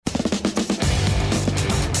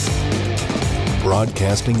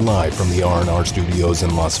Broadcasting live from the R&R studios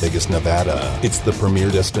in Las Vegas, Nevada. It's the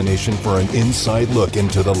premier destination for an inside look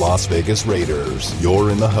into the Las Vegas Raiders. You're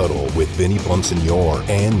in the huddle with Vinny Bonsignor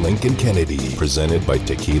and Lincoln Kennedy. Presented by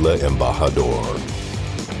Tequila Embajador.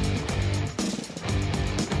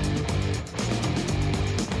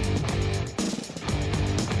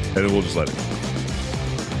 And then we'll just let it go.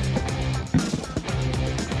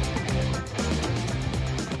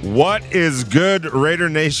 What is good, Raider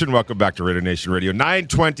Nation? Welcome back to Raider Nation Radio.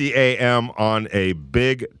 9:20 a.m. on a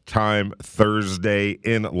big-time Thursday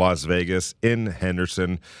in Las Vegas, in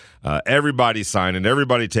Henderson. Everybody signing,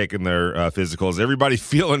 everybody taking their physicals, everybody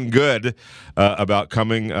feeling good about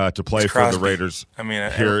coming to play for the Raiders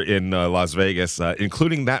here in Las Vegas,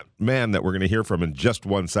 including that man that we're going to hear from in just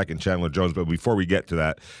 1 second, Chandler Jones. But before we get to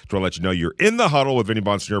that, just want to let you know you're in the huddle with Vinny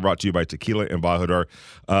Bonsignor, brought to you by Tequila Embajador.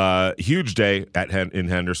 Huge day in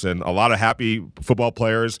Henderson. A lot of happy football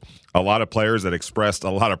players, a lot of players that expressed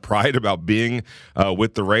a lot of pride about being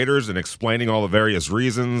with the Raiders and explaining all the various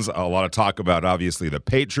reasons. A lot of talk about, obviously, the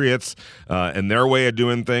Patriots and their way of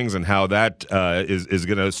doing things and how that is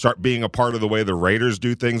going to start being a part of the way the Raiders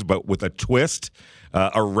do things, but with a twist.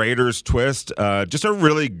 A Raiders twist. Just a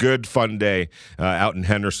really good, fun day out in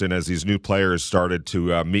Henderson as these new players started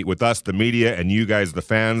to meet with us, the media, and you guys, the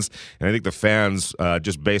fans. And I think the fans,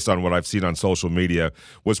 just based on what I've seen on social media,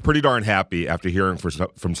 was pretty darn happy after hearing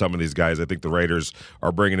from some of these guys. I think the Raiders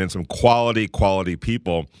are bringing in some quality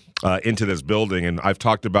people into this building. And I've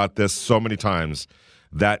talked about this so many times.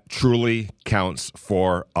 That truly counts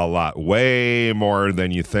for a lot, way more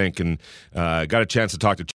than you think. And got a chance to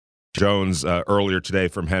talk to Jones earlier today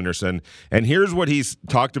from Henderson. And here's what he's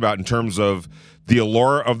talked about in terms of the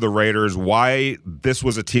allure of the Raiders, why this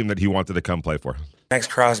was a team that he wanted to come play for. Maxx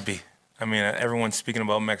Crosby. I mean, everyone's speaking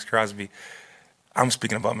about Maxx Crosby. I'm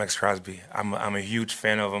speaking about Maxx Crosby. I'm a huge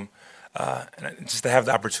fan of him. And just to have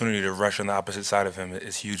the opportunity to rush on the opposite side of him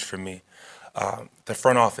is huge for me. The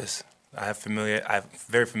front office. I'm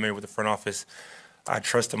very familiar with the front office. I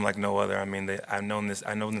trust them like no other. I mean, I've known this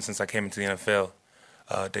since I came into the NFL.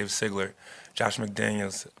 Dave Sigler, Josh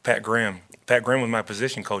McDaniels, Pat Graham. Pat Graham was my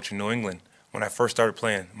position coach in New England when I first started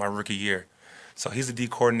playing my rookie year. So he's the D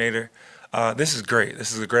coordinator. This is great.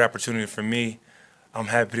 This is a great opportunity for me. I'm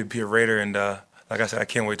happy to be a Raider, and like I said, I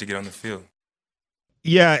can't wait to get on the field.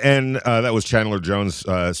 Yeah, and that was Chandler Jones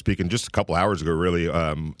speaking just a couple hours ago, really,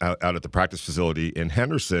 out at the practice facility in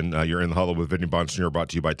Henderson. You're in the huddle with Vinny Bonsignor, brought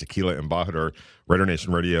to you by Tequila Embajador, Raider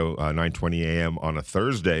Nation Radio, 9:20 a.m. on a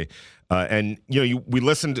Thursday. And we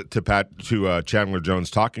listened to Chandler Jones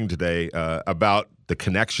talking today about the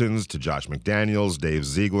connections to Josh McDaniels, Dave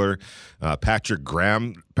Ziegler, Patrick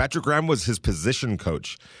Graham. Patrick Graham was his position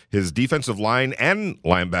coach, his defensive line and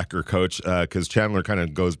linebacker coach, because Chandler kind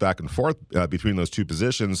of goes back and forth between those two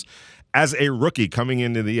positions as a rookie coming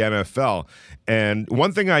into the NFL. And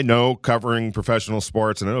one thing I know covering professional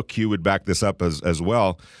sports, and I know Q would back this up as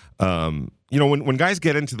well, when guys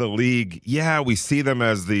get into the league, we see them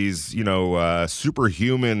as these,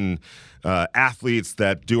 superhuman athletes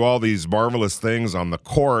that do all these marvelous things on the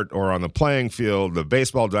court or on the playing field, the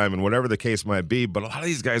baseball diamond, whatever the case might be. But a lot of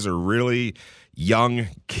these guys are really young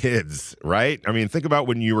kids, right? I mean, think about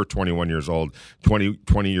when you were 21 years old, 20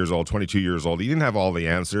 years old, 22 years old. You didn't have all the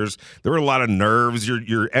answers. There were a lot of nerves.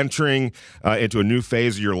 You're entering into a new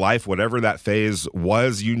phase of your life, whatever that phase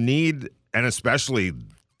was. You need, and especially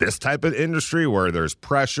this type of industry where there's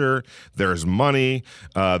pressure, there's money,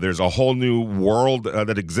 there's a whole new world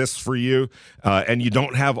that exists for you, and you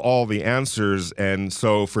don't have all the answers. And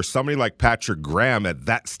so for somebody like Patrick Graham at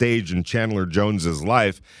that stage in Chandler Jones's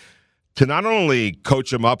life, to not only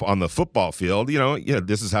coach him up on the football field,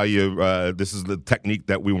 this is how this is the technique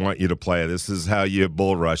that we want you to play. This is how you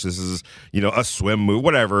bull rush. This is, a swim move,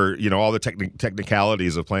 whatever, all the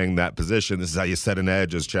technicalities of playing that position. This is how you set an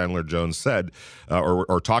edge, as Chandler Jones said,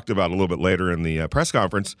 or talked about a little bit later in the press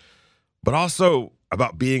conference, but also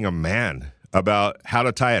about being a man, about how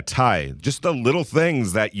to tie a tie, just the little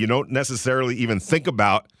things that you don't necessarily even think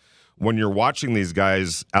about when you're watching these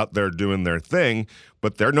guys out there doing their thing,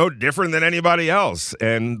 but they're no different than anybody else.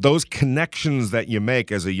 And those connections that you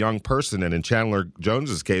make as a young person, and in Chandler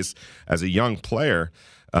Jones's case, as a young player,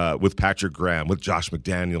 with Patrick Graham, with Josh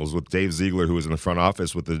McDaniels, with Dave Ziegler, who was in the front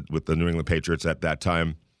office with the New England Patriots at that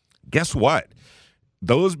time, guess what?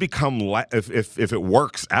 Those become, if it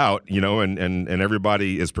works out, and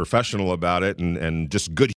everybody is professional about it and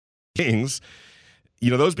just good things,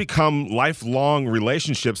 those become lifelong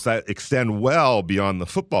relationships that extend well beyond the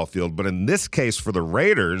football field. But in this case, for the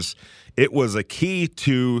Raiders, it was a key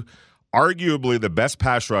to arguably the best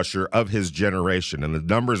pass rusher of his generation, and the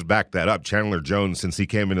numbers back that up. Chandler Jones, since he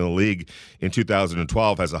came into the league in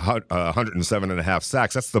 2012, has 107.5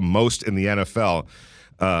 sacks. That's the most in the NFL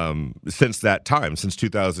since that time, since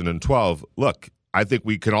 2012. Look, I think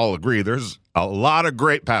we can all agree there's a lot of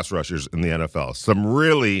great pass rushers in the NFL, some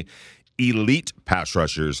really elite pass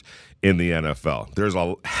rushers in the NFL. There's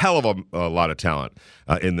a hell of a lot of talent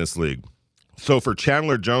in this league. So for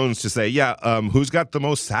Chandler Jones to say, who's got the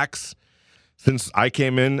most sacks since I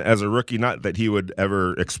came in as a rookie, not that he would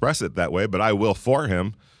ever express it that way, but I will for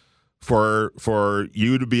him, for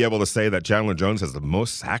you to be able to say that Chandler Jones has the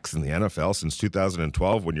most sacks in the NFL since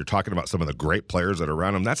 2012 when you're talking about some of the great players that are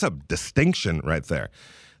around him, that's a distinction right there.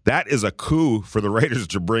 That is a coup for the Raiders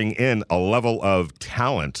to bring in a level of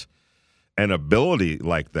talent and ability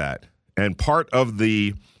like that. And part of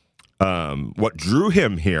the what drew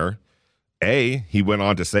him here, he went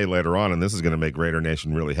on to say later on, and this is going to make Raider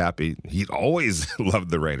Nation really happy, he always loved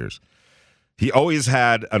the Raiders. He always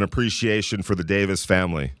had an appreciation for the Davis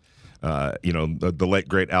family. The late,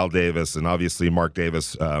 great Al Davis, and obviously Mark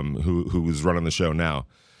Davis, who is running the show now.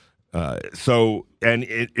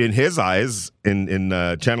 In his eyes,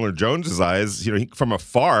 in Chandler Jones's eyes, from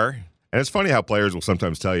afar, and it's funny how players will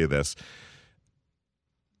sometimes tell you this,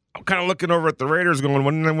 I'm kind of looking over at the Raiders going,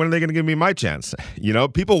 when are they going to give me my chance?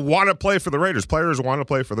 People want to play for the Raiders. Players want to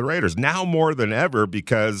play for the Raiders now more than ever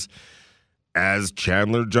because, as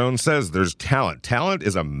Chandler Jones says, there's talent. Talent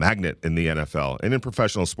is a magnet in the NFL and in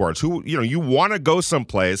professional sports. You want to go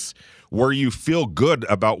someplace where you feel good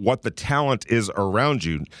about what the talent is around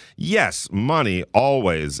you. Yes, money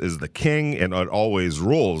always is the king and it always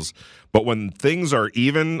rules. But when things are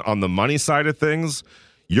even on the money side of things,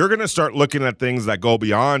 you're going to start looking at things that go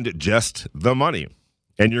beyond just the money.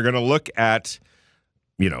 And you're going to look at,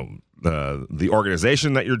 the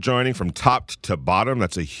organization that you're joining from top to bottom.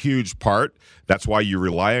 That's a huge part. That's why you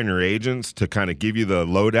rely on your agents to kind of give you the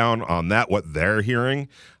lowdown on that, what they're hearing.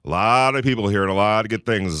 A lot of people hearing a lot of good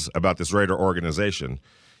things about this Raider organization.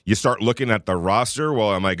 You start looking at the roster.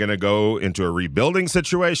 Well, am I going to go into a rebuilding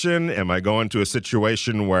situation? Am I going to a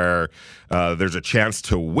situation where there's a chance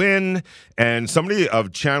to win? And somebody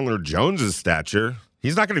of Chandler Jones's stature,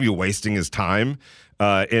 he's not going to be wasting his time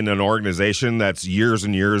in an organization that's years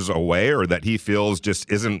and years away or that he feels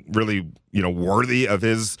just isn't really, worthy of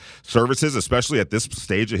his services, especially at this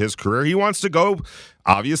stage of his career. He wants to go,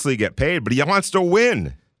 obviously, get paid, but he wants to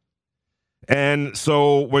win. And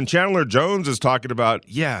so when Chandler Jones is talking about,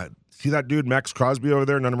 see that dude Max Crosby over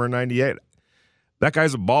there, number 98, that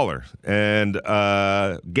guy's a baller. And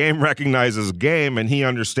game recognizes game, and he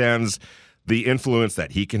understands the influence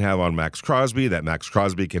that he can have on Max Crosby, that Max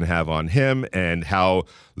Crosby can have on him, and how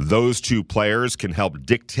those two players can help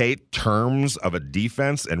dictate terms of a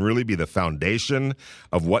defense and really be the foundation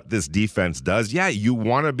of what this defense does. Yeah, you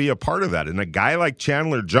want to be a part of that. And a guy like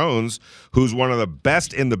Chandler Jones, who's one of the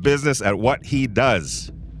best in the business at what he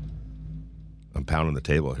does. I'm pounding the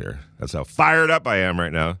table here. That's how fired up I am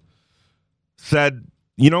right now. Said,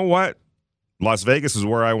 you know what? Las Vegas is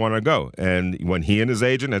where I want to go. And when he and his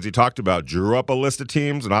agent, as he talked about, drew up a list of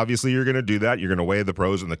teams, and obviously you're going to do that. You're going to weigh the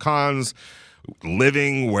pros and the cons,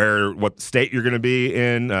 living what state you're going to be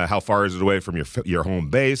in, how far is it away from your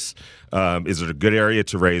home base, is it a good area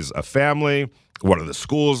to raise a family, what are the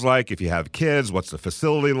schools like if you have kids, what's the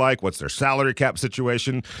facility like, what's their salary cap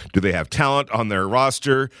situation, do they have talent on their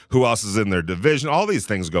roster, who else is in their division, all these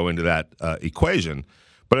things go into that equation.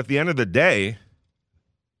 But at the end of the day,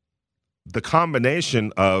 the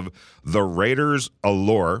combination of the Raiders'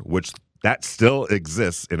 allure, which that still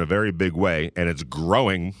exists in a very big way, and it's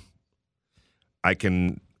growing, I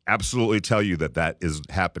can absolutely tell you that is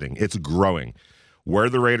happening. It's growing. Where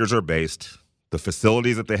the Raiders are based, the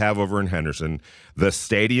facilities that they have over in Henderson, the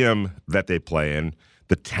stadium that they play in,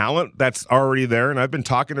 the talent that's already there, and I've been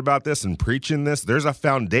talking about this and preaching this, there's a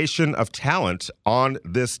foundation of talent on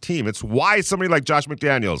this team. It's why somebody like Josh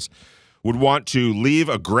McDaniels would want to leave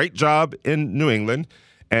a great job in New England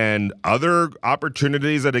and other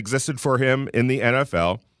opportunities that existed for him in the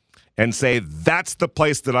NFL and say, that's the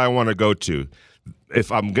place that I want to go to.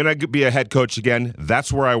 If I'm going to be a head coach again,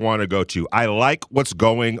 that's where I want to go to. I like what's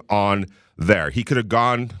going on there. He could have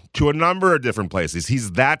gone to a number of different places.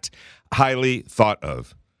 He's that highly thought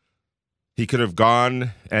of. He could have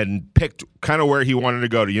gone and picked kind of where he wanted to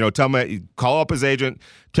go to. Call up his agent,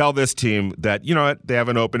 tell this team that, they have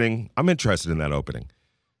an opening. I'm interested in that opening.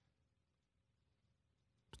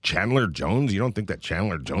 Chandler Jones, you don't think that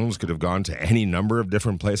Chandler Jones could have gone to any number of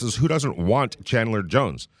different places? Who doesn't want Chandler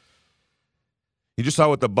Jones? You just saw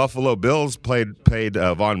what the Buffalo Bills paid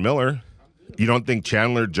Von Miller. You don't think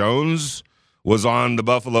Chandler Jones was on the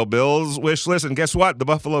Buffalo Bills wish list. And guess what? The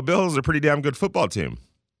Buffalo Bills are a pretty damn good football team.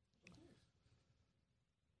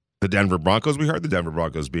 The Denver Broncos, we heard the Denver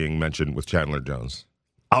Broncos being mentioned with Chandler Jones.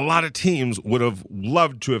 A lot of teams would have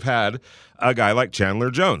loved to have had a guy like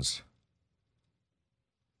Chandler Jones.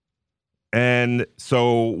 And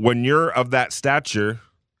so when you're of that stature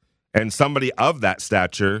and somebody of that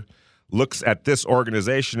stature looks at this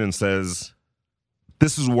organization and says,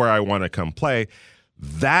 this is where I want to come play,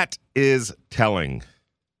 that is telling.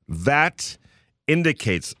 That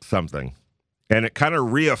indicates something. And it kind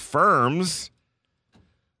of reaffirms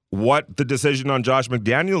what the decision on Josh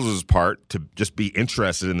McDaniels' part to just be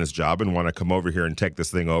interested in this job and want to come over here and take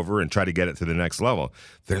this thing over and try to get it to the next level.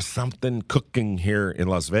 There's something cooking here in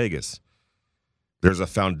Las Vegas. There's a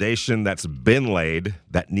foundation that's been laid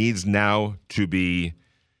that needs now to be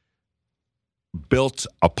built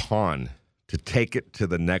upon to take it to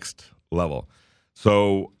the next level.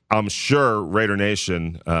 So I'm sure, Raider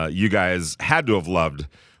Nation, you guys had to have loved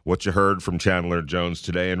what you heard from Chandler Jones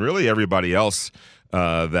today, and really everybody else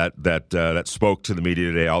that spoke to the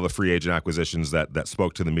media today, all the free agent acquisitions that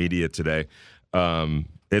spoke to the media today.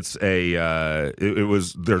 There's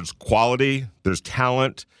quality, there's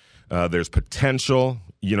talent, there's potential.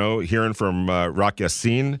 Hearing from Rock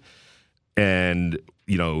Ya-Sin and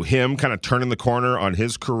him kind of turning the corner on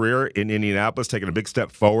his career in Indianapolis, taking a big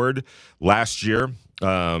step forward last year,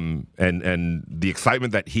 and the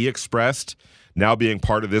excitement that he expressed now being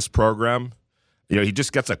part of this program. He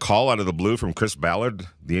just gets a call out of the blue from Chris Ballard,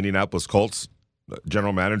 the Indianapolis Colts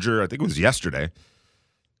general manager. I think it was yesterday.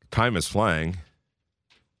 Time is flying.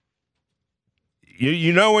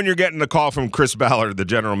 When you're getting a call from Chris Ballard, the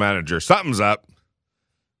general manager, something's up.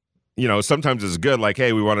 Sometimes it's good, like,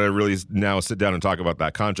 hey, we want to really now sit down and talk about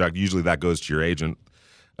that contract. Usually that goes to your agent.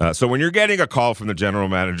 So when you're getting a call from the general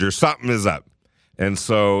manager, something is up. And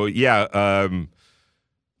so,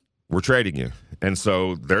 we're trading you. And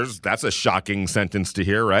so that's a shocking sentence to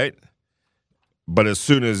hear, right? But as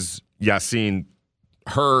soon as Ya-Sin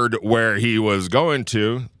heard where he was going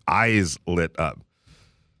to, eyes lit up.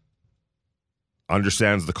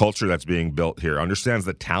 Understands the culture that's being built here, understands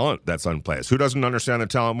the talent that's on place. Who doesn't understand the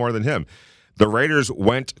talent more than him? The Raiders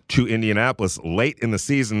went to Indianapolis late in the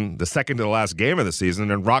season, the second to the last game of the season,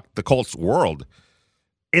 and rocked the Colts' world.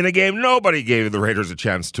 In a game nobody gave the Raiders a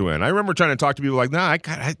chance to win. I remember trying to talk to people like,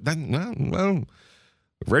 the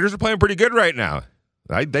Raiders are playing pretty good right now.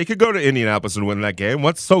 They could go to Indianapolis and win that game.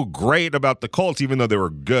 What's so great about the Colts, even though they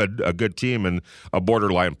were a good team and a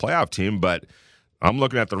borderline playoff team, but I'm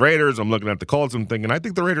looking at the Raiders, I'm looking at the Colts, I'm thinking, I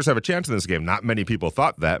think the Raiders have a chance in this game. Not many people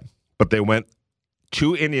thought that, but they went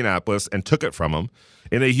to Indianapolis and took it from them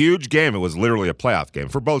in a huge game. It was literally a playoff game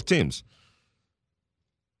for both teams.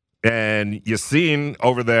 And Ya-Sin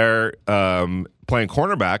over there playing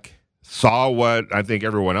cornerback saw what I think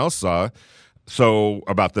everyone else saw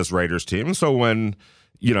about this Raiders team. So when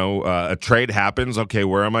a trade happens, okay,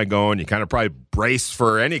 where am I going? You kind of probably brace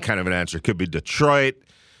for any kind of an answer. Could be Detroit,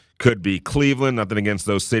 could be Cleveland. Nothing against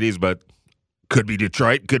those cities, but could be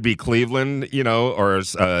Detroit, could be Cleveland, or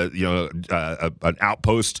an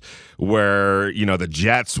outpost where the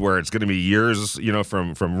Jets, where it's going to be years,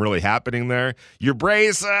 from really happening there. Your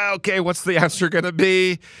brace, okay, what's the answer going to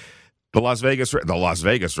be? The Las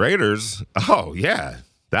Vegas Raiders. Oh yeah,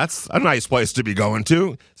 that's a nice place to be going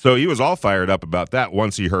to. So he was all fired up about that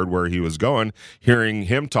once he heard where he was going, hearing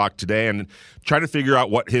him talk today and trying to figure out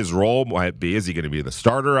what his role might be. Is he going to be the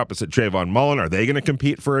starter opposite Trayvon Mullen? Are they going to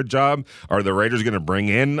compete for a job? Are the Raiders going to bring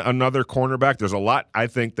in another cornerback? There's a lot, I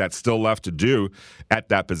think, that's still left to do at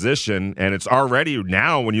that position, and it's already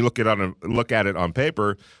now, when you look at it on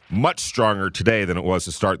paper, much stronger today than it was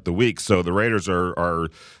to start the week. So the Raiders are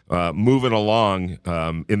moving along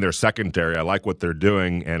in their secondary. I like what they're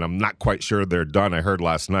doing, and I'm not quite sure they're done. I heard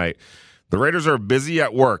last night the Raiders are busy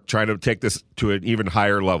at work trying to take this to an even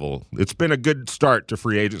higher level. It's been a good start to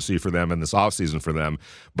free agency for them and this offseason for them,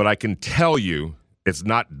 but I can tell you it's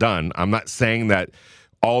not done. I'm not saying that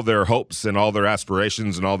all their hopes and all their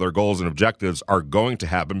aspirations and all their goals and objectives are going to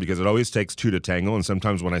happen, because it always takes two to tango. And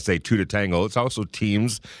sometimes when I say two to tango, it's also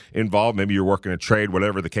teams involved. Maybe you're working a trade,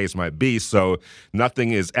 whatever the case might be. So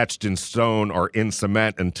nothing is etched in stone or in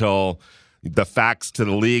cement until the facts to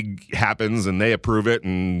the league happens and they approve it,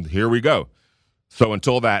 and here we go. So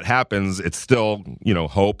until that happens, it's still,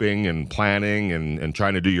 hoping and planning and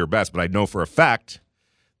trying to do your best. But I know for a fact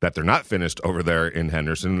that they're not finished over there in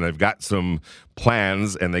Henderson. They've got some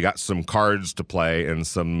plans and they got some cards to play and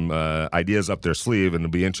some ideas up their sleeve, and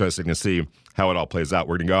it'll be interesting to see how it all plays out.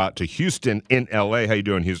 We're going to go out to Houston in L.A. How you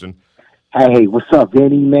doing, Houston? Hey, what's up,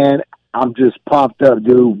 Vinny, man? I'm just pumped up,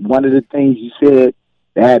 dude. One of the things you said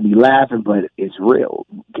They had me laughing, but it's real.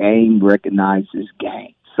 Game recognizes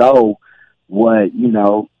game. So what,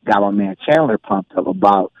 got my man Chandler pumped up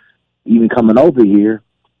about even coming over here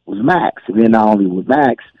was Max. And then not only with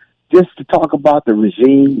Max, just to talk about the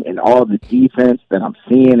regime and all the defense that I'm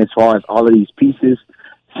seeing as far as all of these pieces.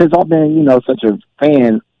 Since I've been, such a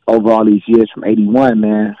fan over all these years from 81,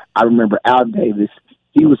 man, I remember Al Davis,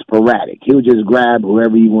 he was sporadic. He would just grab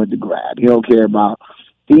whoever he wanted to grab. He don't care about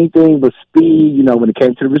anything but speed. When it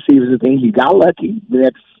came to the receivers and things, he got lucky. But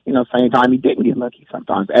at the same time, he didn't get lucky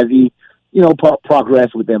sometimes. As he,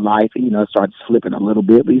 progressed within life, and, started slipping a little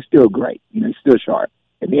bit, but he's still great. He's still sharp.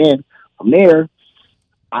 And then from there,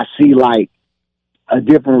 I see, like, a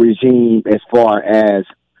different regime as far as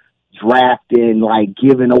drafting, like,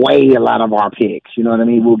 giving away a lot of our picks. You know what I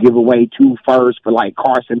mean? We'll give away 2 firsts for, like,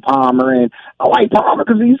 Carson Palmer. And I like Palmer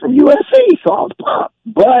because he's from USC, so I was pumped.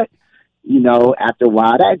 But, after a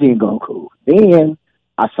while, that didn't go cool. Then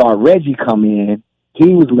I saw Reggie come in.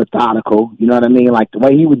 He was methodical. You know what I mean? Like, the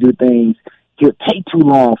way he would do things, he would take too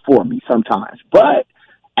long for me sometimes. But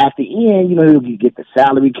at the end, he'll get the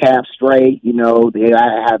salary cap straight. They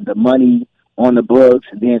have the money on the books.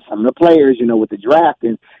 And then some of the players, with the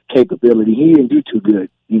drafting capability, he didn't do too good,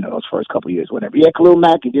 those first couple of years, whatever. Yeah, Khalil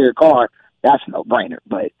Mack and Derek Carr, that's a no-brainer.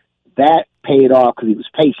 But that paid off because he was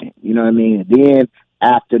patient. You know what I mean? And then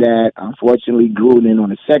after that, unfortunately, Gruden on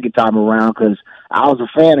the second time around, because I was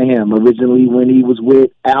a fan of him originally when he was with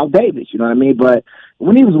Al Davis, you know what I mean? But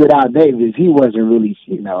when he was with Al Davis, he wasn't really,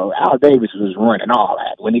 Al Davis was running all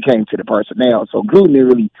that when it came to the personnel. So Gruden didn't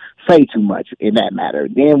really say too much in that matter.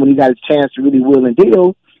 Then when he got his chance to really will and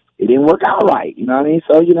deal, it didn't work out right, you know what I mean?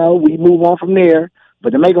 So, we move on from there. But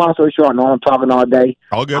to make a long story short, I know I'm talking all day.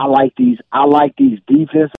 All good. I like these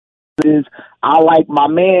defenses. I like my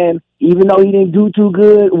man, even though he didn't do too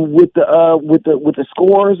good with the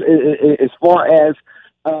scores as far as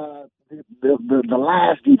the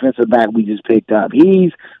last defensive back we just picked up.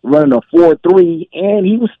 He's running a 4-3, and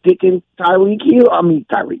he was sticking Tyreek Hill.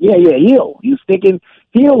 Hill. He was sticking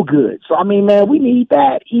Hill good. So, man, we need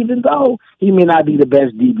that, even though he may not be the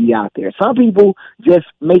best DB out there. Some people just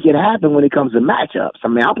make it happen when it comes to matchups.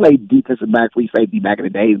 I played defensive back, free safety back in the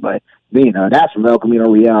days, but, that's from El Camino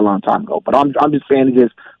Real a long time ago. But I'm just saying,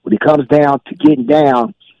 just when it comes down to getting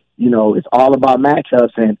down, it's all about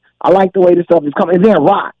matchups, and I like the way this stuff is coming. And then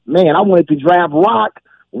Rock, man, I wanted to draft Rock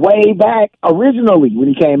way back originally when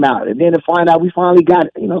he came out. And then to find out we finally got,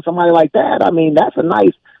 somebody like that, that's a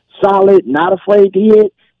nice, solid, not afraid to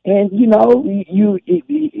hit. And, he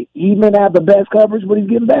may not have the best coverage, but he's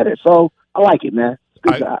getting better. So I like it, man.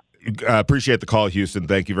 Good job. Appreciate the call, Houston.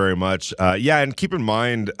 Thank you very much. And keep in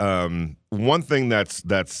mind, one thing that's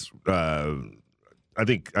I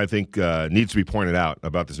think needs to be pointed out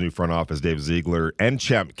about this new front office, Dave Ziegler and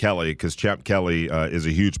Champ Kelly, because Champ Kelly is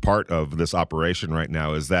a huge part of this operation right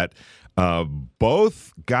now, is that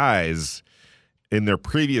both guys in their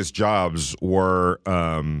previous jobs were,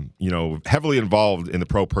 heavily involved in the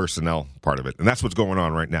pro personnel part of it. And that's what's going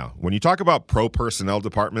on right now. When you talk about pro personnel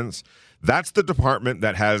departments, that's the department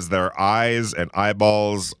that has their eyes and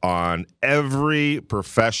eyeballs on every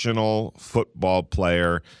professional football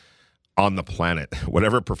player on the planet,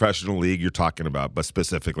 whatever professional league you're talking about, but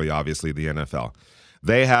specifically, obviously, the NFL.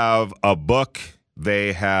 They have a book.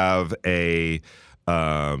 They have a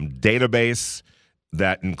database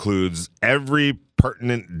that includes every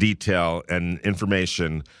pertinent detail and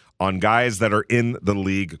information on guys that are in the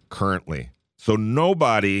league currently. So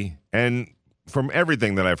nobody, and from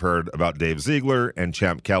everything that I've heard about Dave Ziegler and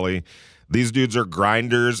Champ Kelly, these dudes are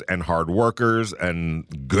grinders and hard workers and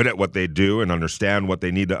good at what they do and understand what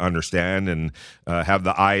they need to understand and have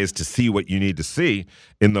the eyes to see what you need to see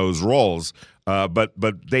in those roles. But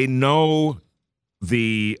they know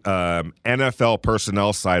the NFL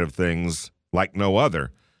personnel side of things like no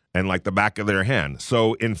other and like the back of their hand.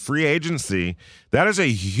 So in free agency, that is a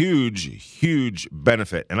huge, huge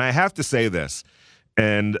benefit. And I have to say this.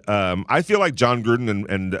 And I feel like John Gruden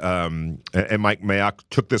and Mike Mayock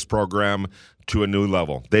took this program to a new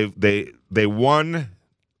level. They won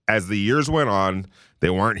as the years went on. They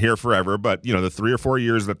weren't here forever, but the 3 or 4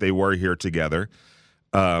 years that they were here together,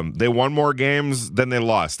 they won more games than they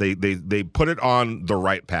lost. They put it on the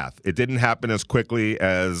right path. It didn't happen as quickly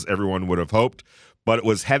as everyone would have hoped, but it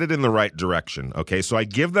was headed in the right direction. Okay, so I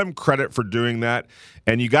give them credit for doing that,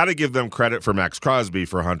 and you got to give them credit for Max Crosby,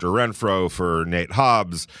 for Hunter Renfrow, for Nate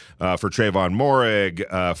Hobbs, for Trayvon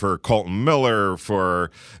Moehrig, for Colton Miller,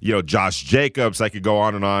 for Josh Jacobs. I could go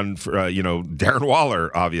on and on. For Darren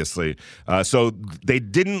Waller, obviously. So they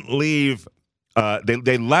didn't leave.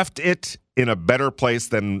 They left it in a better place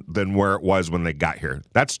than where it was when they got here.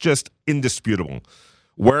 That's just indisputable.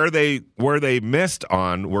 Where they missed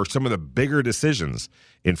on were some of the bigger decisions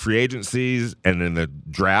in free agencies and in the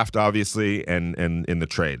draft, obviously, and in the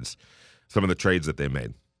trades, some of the trades that they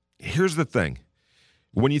made. Here's the thing.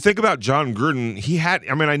 When you think about John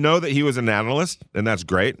Gruden, I know that he was an analyst, and that's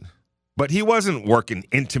great, but he wasn't working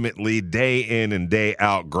intimately day in and day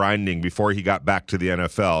out grinding before he got back to the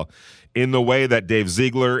NFL in the way that Dave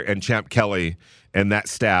Ziegler and Champ Kelly and that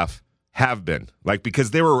staff have been.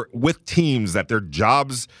 Because they were with teams that their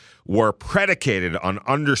jobs were predicated on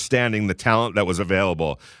understanding the talent that was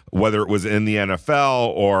available, whether it was in the NFL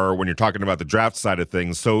or when you're talking about the draft side of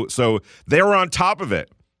things. So they were on top of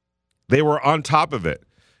it.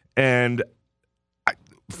 And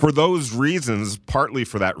for those reasons, partly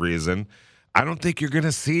for that reason, I don't think you're going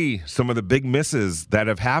to see some of the big misses that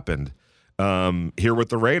have happened here with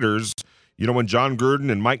the Raiders. When John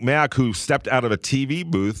Gruden and Mike Mayock, who stepped out of a TV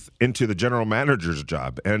booth into the general manager's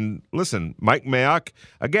job. And listen, Mike Mayock,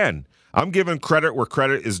 again, I'm giving credit where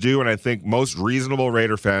credit is due, and I think most reasonable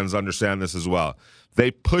Raider fans understand this as well. They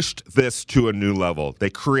pushed this to a new level. They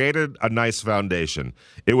created a nice foundation.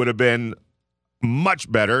 It would have been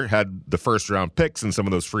much better had the first-round picks and some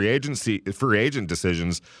of those free agent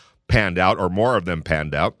decisions panned out, or more of them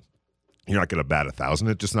panned out. You're not going to bat 1,000.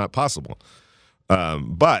 It's just not possible.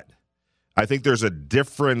 But I think there's a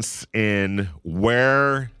difference in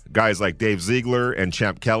where guys like Dave Ziegler and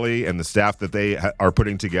Champ Kelly and the staff that they are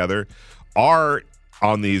putting together are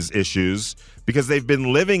on these issues, because they've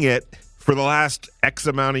been living it for the last X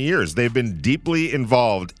amount of years. They've been deeply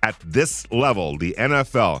involved at this level, the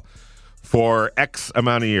NFL, for X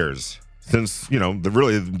amount of years. Since,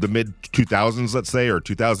 the mid-2000s, let's say, or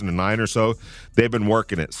 2009 or so, they've been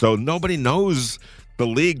working it. So nobody knows the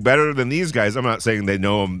league better than these guys. I'm not saying they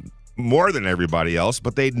know them more than everybody else,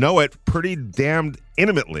 but they know it pretty damned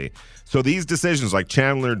intimately. So these decisions like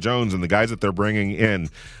Chandler Jones and the guys that they're bringing in,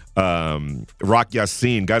 Rock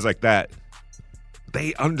Ya-Sin, guys like that,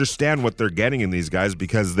 they understand what they're getting in these guys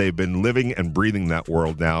because they've been living and breathing that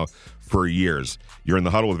world now for years. You're in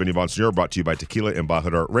the Huddle with Vinny Bonsignore, brought to you by Tequila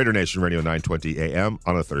Embajador, Raider Nation Radio 920 AM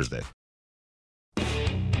on a Thursday.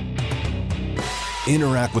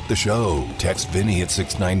 Interact with the show. Text Vinny at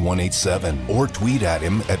 69187 or tweet at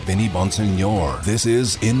him at Vinny Bonsignore. This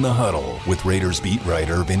is In the Huddle with Raiders beat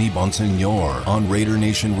writer Vinny Bonsignore on Raider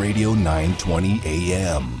Nation Radio 920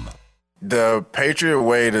 AM. The Patriot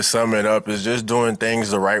way, to sum it up, is just doing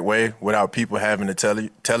things the right way without people having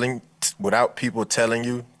to without people telling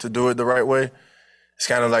you to do it the right way. It's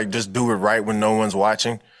kind of like just do it right when no one's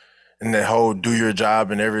watching. And the whole do your job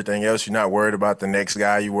and everything else, you're not worried about the next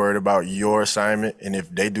guy. You're worried about your assignment. And if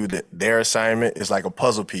they do their assignment, it's like a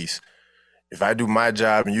puzzle piece. If I do my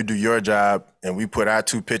job and you do your job and we put our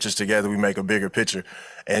two pictures together, we make a bigger picture.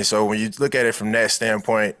 And so when you look at it from that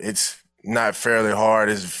standpoint, it's not fairly hard.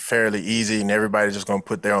 It's fairly easy, and everybody's just going to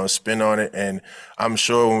put their own spin on it. And I'm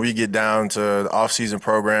sure when we get down to the off-season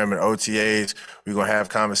program and OTAs, we're going to have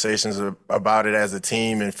conversations about it as a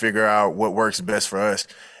team and figure out what works best for us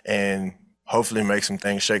and hopefully make some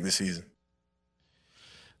things shake this season.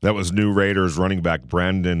 That was new Raiders running back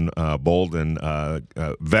Brandon Bolden,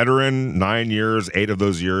 veteran, 9 years. 8 of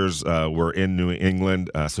those years were in New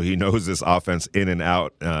England, so he knows this offense in and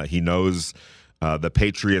out. He knows the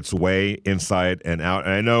Patriots way inside and out.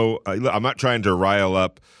 And I know I'm not trying to rile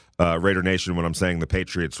up Raider Nation when I'm saying the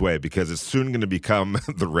Patriots way, because it's soon going to become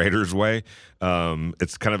the Raiders way.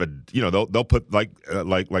 It's kind of they'll put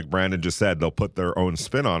like Brandon just said, they'll put their own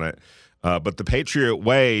spin on it. But the Patriot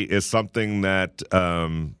way is something that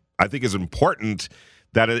I think is important,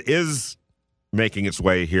 that it is making its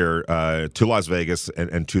way here to Las Vegas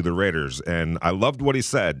and to the Raiders. And I loved what he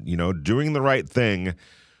said, doing the right thing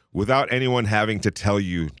without anyone having to tell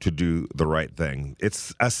you to do the right thing.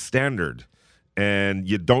 It's a standard, and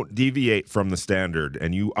you don't deviate from the standard,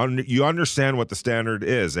 and you understand what the standard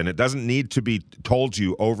is, and it doesn't need to be told to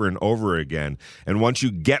you over and over again. And once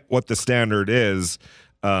you get what the standard is,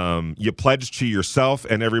 you pledge to yourself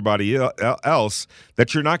and everybody else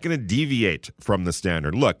that you're not going to deviate from the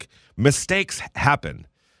standard. Look, mistakes happen.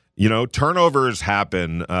 Turnovers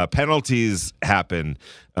happen, penalties happen.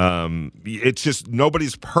 It's just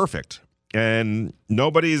nobody's perfect, and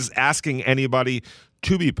nobody's asking anybody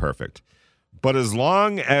to be perfect. But as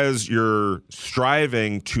long as you're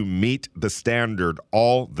striving to meet the standard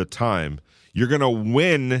all the time, you're going to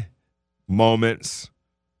win moments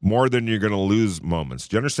more than you're going to lose moments.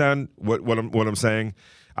 Do you understand what I'm saying?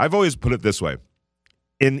 I've always put it this way.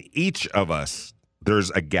 In each of us,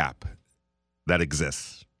 there's a gap that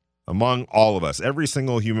exists. Among all of us, every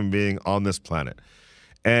single human being on this planet.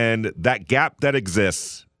 And that gap that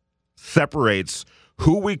exists separates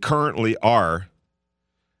who we currently are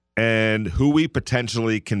and who we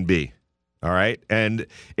potentially can be. All right. And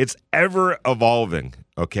it's ever evolving.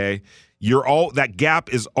 Okay. That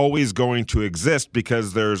gap is always going to exist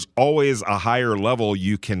because there's always a higher level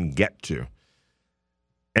you can get to.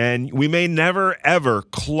 And we may never, ever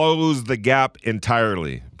close the gap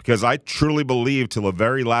entirely, because I truly believe till the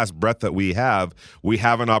very last breath that we have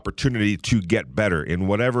an opportunity to get better in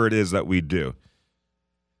whatever it is that we do.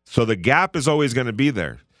 So the gap is always going to be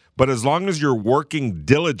there. But as long as you're working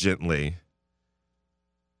diligently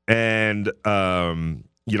and,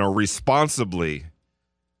 responsibly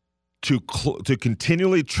to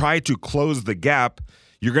continually try to close the gap,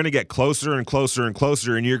 you're going to get closer and closer and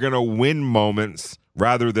closer, and you're going to win moments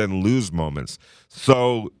rather than lose moments.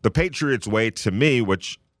 So the Patriots way, to me,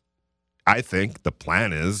 which I think the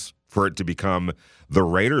plan is for it to become the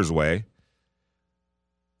Raiders way,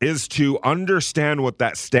 is to understand what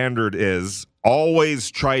that standard is, always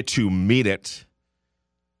try to meet it.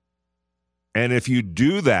 And if you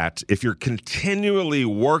do that, if you're continually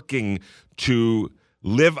working to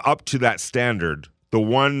live up to that standard, the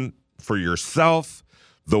one for yourself,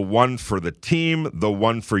 the one for the team, the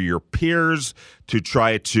one for your peers, to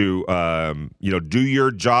try to, do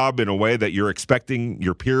your job in a way that you're expecting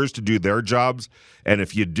your peers to do their jobs. And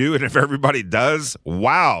if you do, and if everybody does,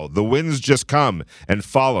 wow, the wins just come and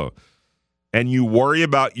follow. And you worry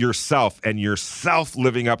about yourself and yourself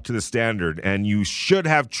living up to the standard. And you should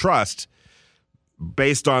have trust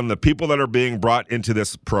based on the people that are being brought into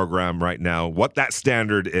this program right now, what that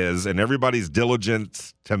standard is, and everybody's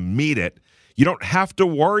diligence to meet it. You don't have to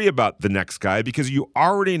worry about the next guy because you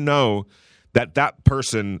already know that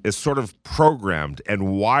person is sort of programmed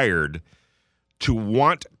and wired to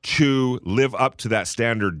want to live up to that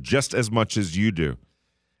standard just as much as you do.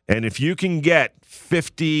 And if you can get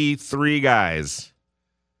 53 guys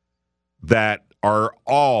that are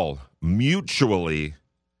all mutually,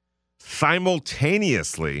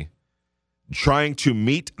 simultaneously trying to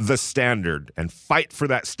meet the standard and fight for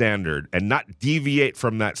that standard and not deviate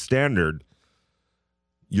from that standard,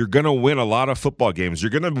 you're going to win a lot of football games. You're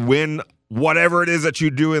going to win whatever it is that you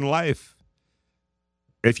do in life.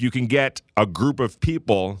 If you can get a group of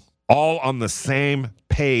people all on the same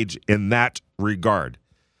page in that regard.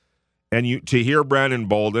 And to hear Brandon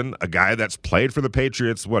Bolden, a guy that's played for the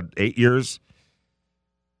Patriots, 8 years,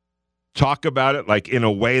 talk about it like in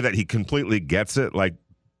a way that he completely gets it, like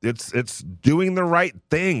it's doing the right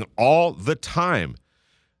thing all the time.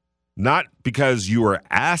 Not because you were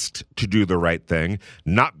asked to do the right thing,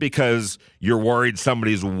 not because you're worried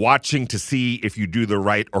somebody's watching to see if you do the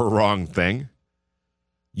right or wrong thing.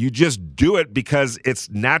 You just do it because it's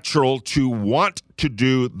natural to want to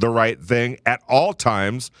do the right thing at all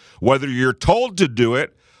times, whether you're told to do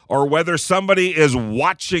it or whether somebody is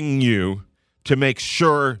watching you to make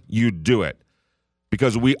sure you do it.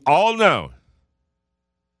 Because we all know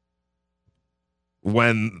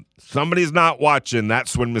when somebody's not watching,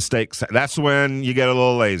 that's when that's when you get a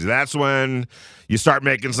little lazy. That's when you start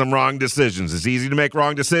making some wrong decisions. It's easy to make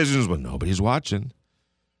wrong decisions when nobody's watching.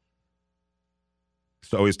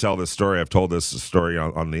 I always tell this story. I've told this story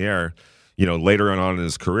on the air. Later on in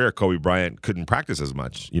his career, Kobe Bryant couldn't practice as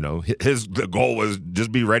much. The goal was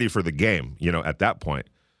just be ready for the game, at that point.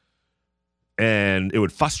 And it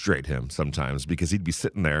would frustrate him sometimes because he'd be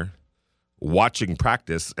sitting there watching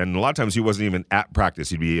practice, and a lot of times he wasn't even at practice.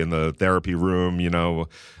 He'd be in the therapy room,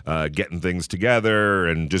 getting things together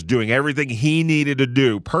and just doing everything he needed to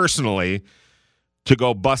do personally to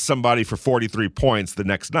go bust somebody for 43 points the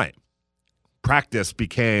next night. Practice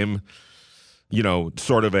became,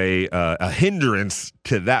 sort of a hindrance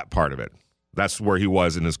to that part of it. That's where he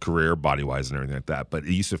was in his career, body-wise and everything like that. But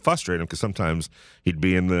it used to frustrate him because sometimes he'd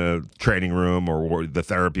be in the training room or the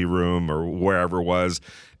therapy room or wherever it was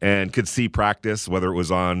and could see practice, whether it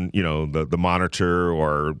was on, the monitor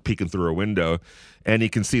or peeking through a window. And he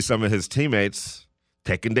can see some of his teammates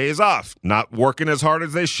taking days off, not working as hard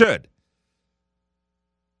as they should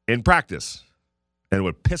in practice. And it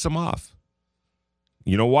would piss him off.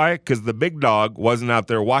 You know why? Because the big dog wasn't out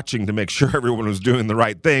there watching to make sure everyone was doing the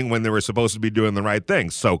right thing when they were supposed to be doing the right thing.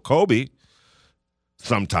 So Kobe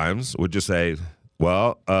sometimes would just say,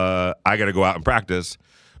 well, I got to go out and practice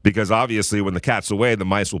because obviously when the cat's away, the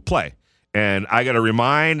mice will play. And I got to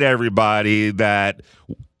remind everybody that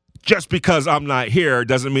just because I'm not here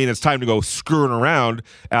doesn't mean it's time to go screwing around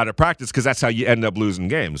out of practice, because that's how you end up losing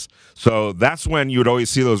games. So that's when you would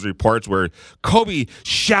always see those reports where Kobe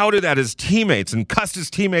shouted at his teammates and cussed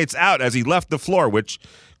his teammates out as he left the floor, which,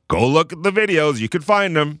 go look at the videos. You could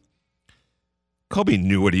find them. Kobe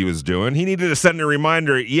knew what he was doing. He needed to send a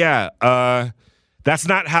reminder, that's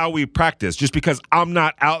not how we practice. Just because I'm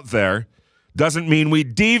not out there doesn't mean we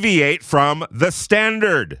deviate from the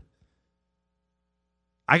standard.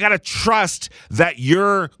 I got to trust that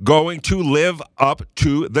you're going to live up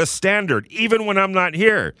to the standard, even when I'm not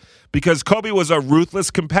here, because Kobe was a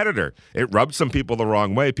ruthless competitor. It rubbed some people the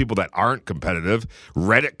wrong way. People that aren't competitive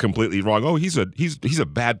read it completely wrong. Oh, he's a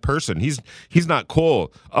bad person. He's not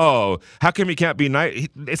cool. Oh, how come he can't be nice?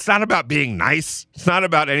 It's not about being nice. It's not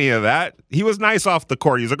about any of that. He was nice off the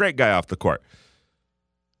court. He's a great guy off the court.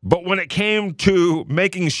 But when it came to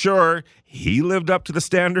making sure he lived up to the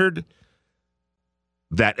standard,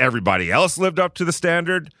 that everybody else lived up to the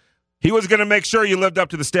standard, he was going to make sure you lived up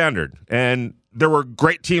to the standard. And there were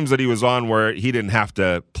great teams that he was on where he didn't have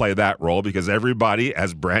to play that role because everybody,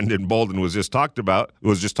 as Brandon Bolden was just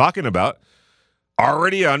talking about,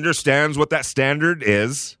 already understands what that standard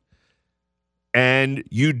is. And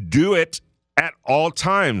you do it at all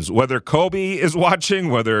times, whether Kobe is watching,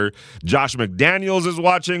 whether Josh McDaniels is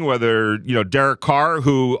watching, whether, Derek Carr,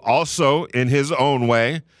 who also in his own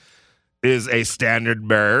way is a standard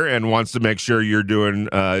bearer and wants to make sure you're doing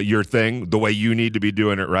your thing the way you need to be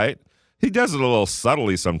doing it right. He does it a little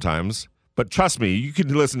subtly sometimes, but trust me, you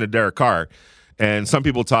can listen to Derek Carr, and some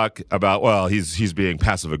people talk about, well, he's being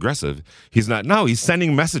passive-aggressive. He's not. No, he's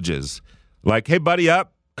sending messages like, hey, buddy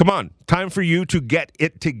up, come on, time for you to get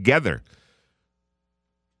it together.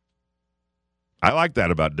 I like that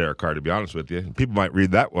about Derek Carr, to be honest with you. People might read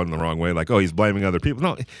that one the wrong way, like, oh, he's blaming other people.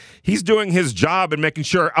 No, he's doing his job and making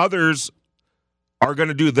sure others are going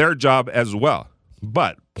to do their job as well.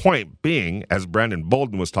 But point being, as Brandon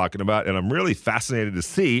Bolden was talking about, and I'm really fascinated to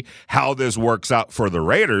see how this works out for the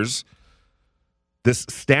Raiders, this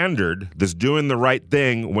standard, this doing the right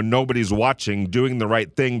thing when nobody's watching, doing the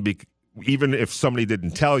right thing even if somebody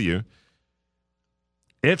didn't tell you,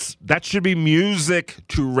 that should be music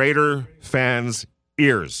to Raider fans'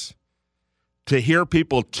 ears to hear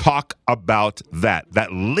people talk about that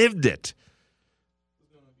lived it,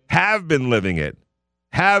 have been living it,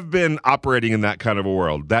 have been operating in that kind of a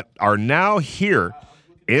world, that are now here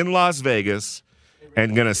in Las Vegas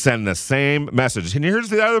and going to send the same message. And here's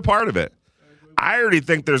the other part of it. I already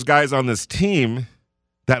think there's guys on this team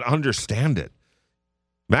that understand it.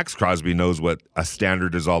 Max Crosby knows what a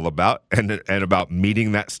standard is all about and about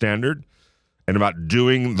meeting that standard and about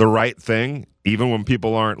doing the right thing even when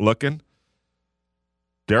people aren't looking.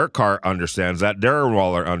 Derek Carr understands that. Darren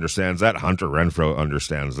Waller understands that. Hunter Renfrow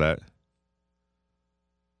understands that.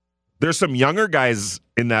 There's some younger guys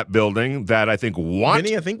in that building that I think want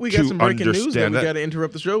Vinny, I think we got some breaking news that we got to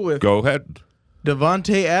interrupt the show with. Go ahead.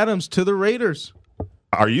 Davante Adams to the Raiders.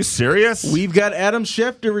 Are you serious? We've got Adam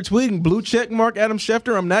Schefter retweeting, blue check mark Adam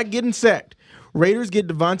Schefter, I'm not getting sacked. Raiders get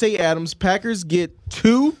Davante Adams. Packers get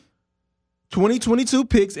 2 2022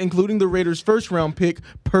 picks, including the Raiders' first-round pick,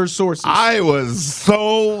 per sources. I was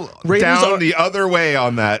so down the other way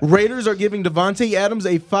on that. Raiders are giving Davante Adams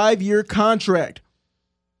a 5-year contract,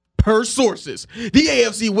 per sources. The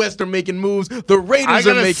AFC West are making moves. The Raiders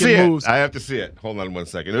are making moves. I have to see it. Hold on one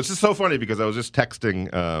second. It's just so funny because I was just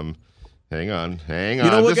texting. Hang on. You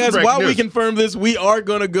know what, guys? While we confirm this, we are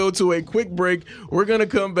going to go to a quick break. We're going to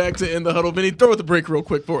come back to In the Huddle. Vinny, throw out the break real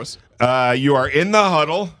quick for us. You are in the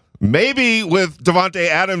huddle, maybe with Davante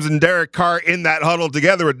Adams and Derek Carr in that huddle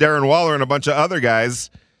together with Darren Waller and a bunch of other guys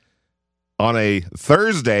on a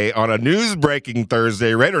Thursday, on a news-breaking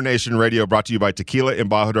Thursday. Raider Nation Radio brought to you by Tequila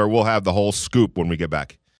Embajador. We'll have the whole scoop when we get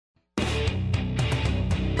back.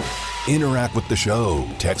 Interact with the show.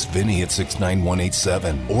 Text Vinny at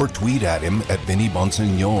 69187 or tweet at him at Vinny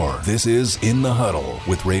Bonsignor. This is In the Huddle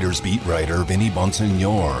with Raiders beat writer Vinny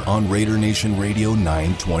Bonsignor on Raider Nation Radio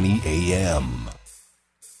 920 AM.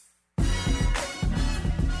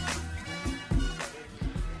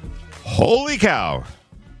 Holy cow.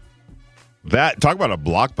 Talk about a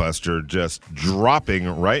blockbuster just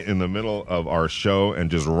dropping right in the middle of our show and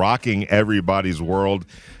just rocking everybody's world.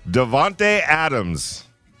 Davante Adams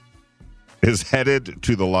is headed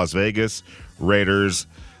to the Las Vegas Raiders.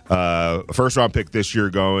 First-round pick this year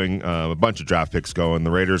going, a bunch of draft picks going. The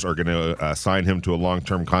Raiders are going to sign him to a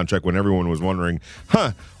long-term contract when everyone was wondering,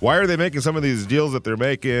 why are they making some of these deals that they're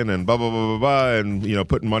making and blah, blah, blah, blah, blah, and,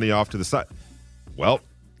 putting money off to the side. Well,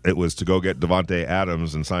 it was to go get Davante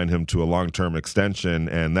Adams and sign him to a long-term extension,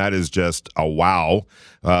 and that is just a wow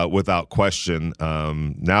without question.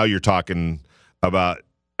 Now you're talking about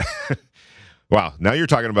wow. Now you're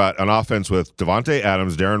talking about an offense with Davante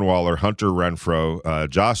Adams, Darren Waller, Hunter Renfrow,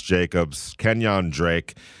 Josh Jacobs, Kenyon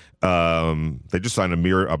Drake. They just signed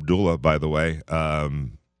Amir Abdullah, by the way.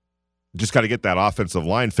 Just got to get that offensive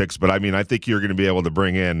line fixed. But, I think you're going to be able to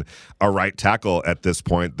bring in a right tackle at this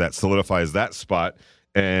point that solidifies that spot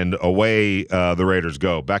and away the Raiders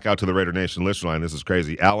go. Back out to the Raider Nation listener line. This is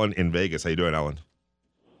crazy. Alan in Vegas. How you doing, Alan?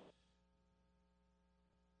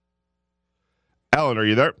 Alan, are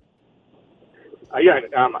you there? Yeah.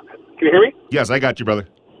 Can you hear me? Yes, I got you, brother.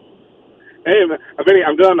 Hey, Vinny,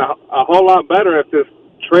 I'm doing a whole lot better if this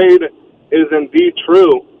trade is indeed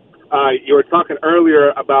true. You were talking earlier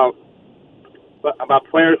about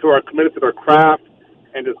players who are committed to their craft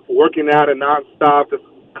and just working at it nonstop, just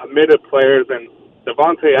committed players. And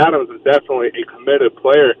Davante Adams is definitely a committed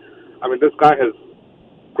player. I mean, this guy has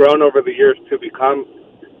grown over the years to become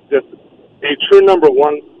just a true number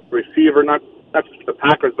one receiver, not just the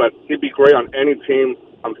Packers, but he'd be great on any team.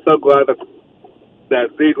 I'm so glad that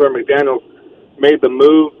Ziegler McDaniels made the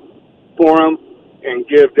move for him and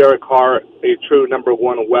give Derek Carr a true number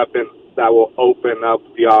one weapon that will open up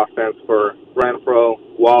the offense for Renfro,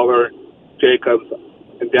 Waller, Jacobs,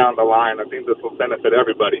 and down the line. I think this will benefit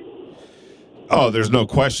everybody. Oh, there's no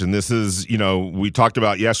question. This is, we talked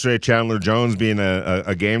about yesterday Chandler Jones being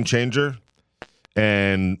a game changer,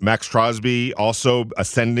 and Max Crosby also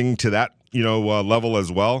ascending to that level as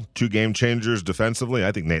well. 2 game changers defensively.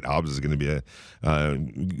 I think Nate Hobbs is going to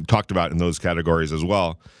be talked about in those categories as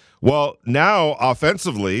well. Well, now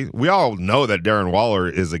offensively, we all know that Darren Waller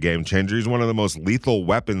is a game changer. He's one of the most lethal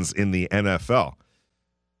weapons in the NFL.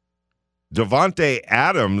 Davante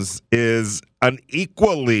Adams is an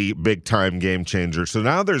equally big-time game changer. So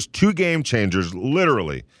now there's 2 game changers,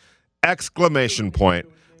 literally, exclamation point,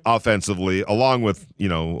 offensively, along with,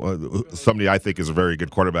 somebody I think is a very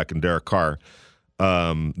good quarterback in Derek Carr.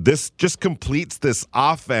 This just completes this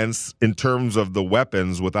offense in terms of the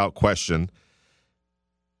weapons without question.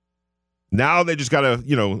 Now they just got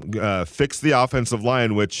to, fix the offensive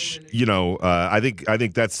line, which, I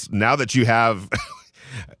think that's now that you have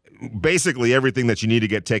basically everything that you need to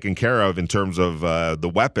get taken care of in terms of the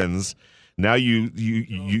weapons. Now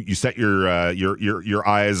you set your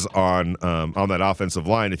eyes on that offensive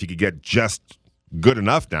line. If you could get just good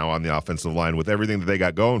enough now on the offensive line with everything that they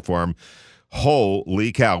got going for them,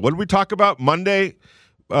 holy cow! What did we talk about Monday,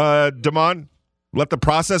 Damon? Let the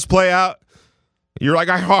process play out. You're like,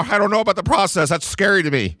 I don't know about the process. That's scary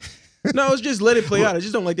to me. No, it's just let it play out. I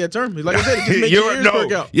just don't like that term. Like I said, it just makes your ears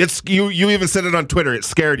perk out. You even said it on Twitter. It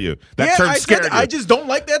scared you. That term scared you. I just don't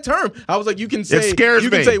like that term. I was like, you can say it scares you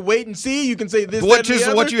me. can say wait and see. You can say this, which is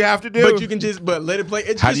what you have to do. But you can just let it play.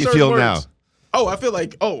 How do you feel now? Oh, I feel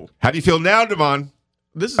like How do you feel now, Damon?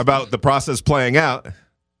 This is about the process playing out.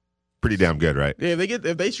 Pretty damn good, right? Yeah,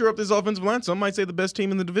 if they shore up this offensive line, some might say the best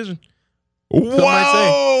team in the division.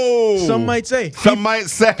 Some might say.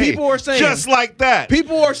 People are saying. Just like that.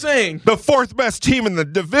 People are saying. The 4th best team in the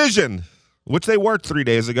division, which they were 3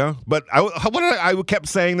 days ago. But I kept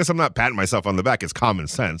saying this. I'm not patting myself on the back. It's common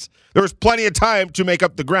sense. There was plenty of time to make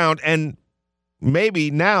up the ground and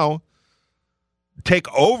maybe now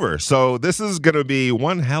take over. So this is going to be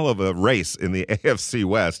one hell of a race in the AFC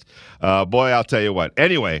West. Boy, I'll tell you what.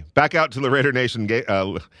 Anyway, back out to the Raider Nation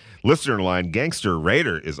listener line. Gangster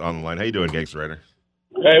Raider is on the line. How you doing, Gangster Raider?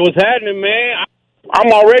 Hey, what's happening, man?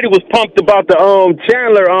 I'm already was pumped about the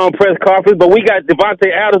Chandler press conference, but we got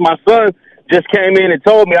Davante Adams. My son just came in and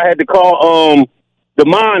told me I had to call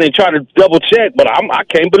Damon and try to double check, but I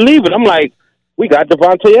can't believe it. I'm like, we got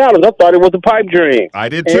Davante Adams. I thought it was a pipe dream. I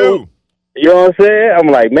did too. You know what I'm saying? I'm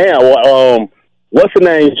like, man, what's the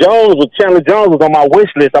name? Chandler Jones was on my wish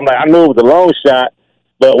list. I'm like, I knew it was a long shot,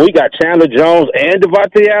 but we got Chandler Jones and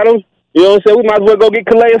Davante Adams. You know what I'm saying? We might as well go get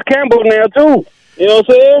Calais Campbell now, too. You know what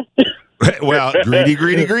I'm saying? Well,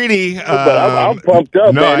 greedy. But I'm pumped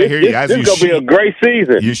up, man. I hear you. This is going to be a great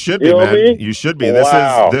season. You should be, man. What I mean? You should be.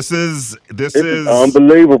 Wow. This is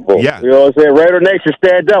unbelievable. Yeah. You know what I'm saying? Raider Nation,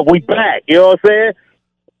 stand up. We back. You know what I'm saying?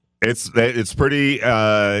 It's pretty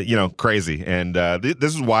crazy, and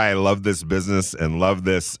this is why I love this business and love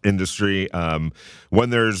this industry.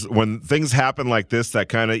 When things happen like this that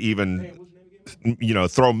kind of even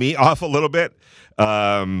throw me off a little bit,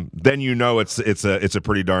 then it's a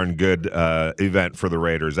pretty darn good event for the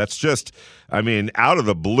Raiders. That's just, out of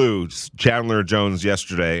the blue, Chandler Jones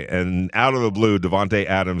yesterday, and out of the blue, Davante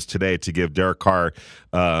Adams today to give Derek Carr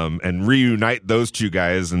and reunite those two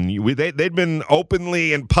guys. And they'd been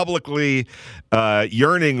openly and publicly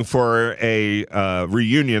yearning for a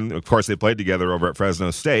reunion. Of course, they played together over at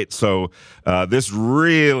Fresno State. So this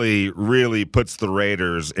really, really puts the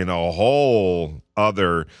Raiders in a whole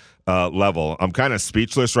other level. I'm kind of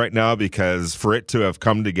speechless right now because for it to have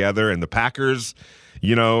come together, and the Packers, if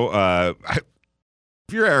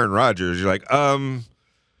you're Aaron Rodgers, you're like,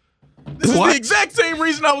 this is the exact same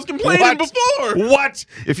reason I was complaining before. What?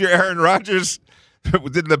 If you're Aaron Rodgers,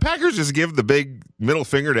 did the Packers just give the big middle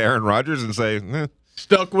finger to Aaron Rodgers and say,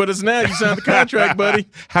 Stuck with us now. You signed the contract, buddy.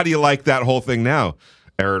 How do you like that whole thing now,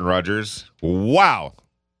 Aaron Rodgers? Wow.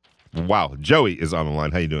 Joey is on the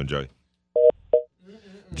line. How you doing, Joey?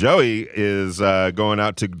 Joey is going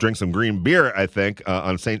out to drink some green beer, I think,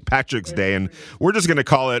 on St. Patrick's Day, and we're just going to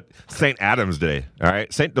call it St. Adam's Day, all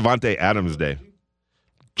right? St. Davante Adams Day.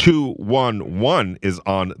 211 is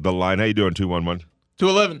on the line. How you doing, 211?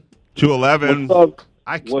 211. 211.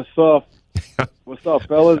 What's up? What's up,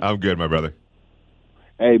 fellas? I'm good, my brother.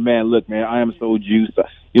 Hey, man, look, man, I am so juiced.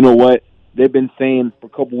 You know what? They've been saying for a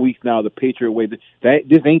couple weeks now the Patriot way. This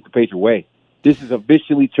ain't the Patriot way. This is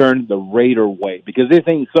officially turned the Raider way because this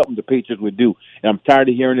ain't something the Patriots would do. And I'm tired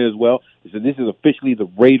of hearing it as well. So this is officially the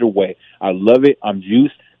Raider way. I love it. I'm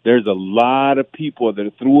juiced. There's a lot of people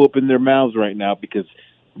that threw up in their mouths right now because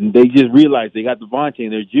they just realized they got Davante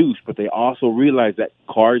and they're juiced, but they also realize that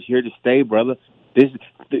Carr's here to stay, brother.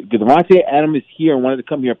 Davante Adams is here and wanted to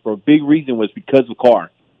come here for a big reason was because of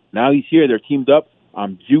Carr. Now he's here. They're teamed up.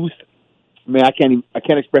 I'm juiced. Man, I can't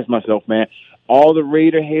express myself, man. All the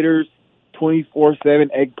Raider haters, 24/7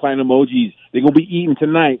 eggplant emojis. They're going to be eating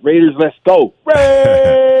tonight. Raiders, let's go.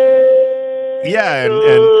 Raiders! Yeah, and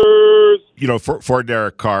you know, for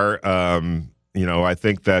Derek Carr, you know, I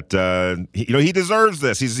think that he deserves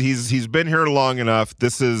this. He's been here long enough.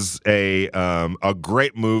 This is a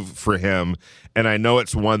great move for him, and I know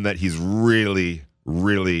it's one that he's really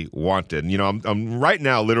wanted. You know, I'm right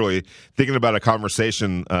now literally thinking about a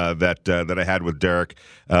conversation that I had with Derek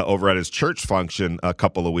over at his church function a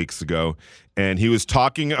couple of weeks ago, and he was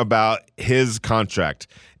talking about his contract.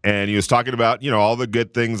 And he was talking about, you know, all the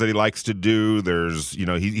good things that he likes to do. There's, you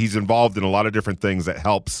know, he's involved in a lot of different things that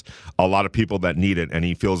helps a lot of people that need it. And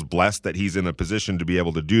he feels blessed that he's in a position to be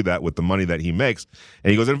able to do that with the money that he makes. And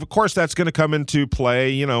he goes, and of course, that's going to come into play,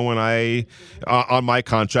 you know, when on my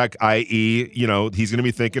contract, i.e., you know, he's going to be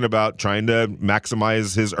thinking about trying to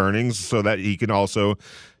maximize his earnings so that he can also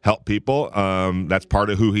help people. That's part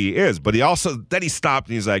of who he is. But then he stopped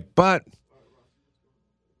and he's like, but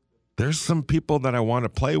there's some people that I want to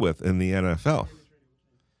play with in the NFL.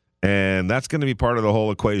 And that's going to be part of the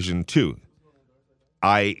whole equation too.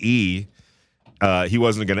 I.e., he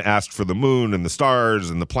wasn't going to ask for the moon and the stars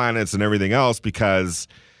and the planets and everything else because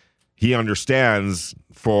he understands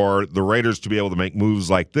for the Raiders to be able to make moves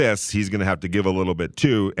like this, he's going to have to give a little bit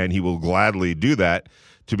too, and he will gladly do that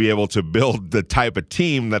to be able to build the type of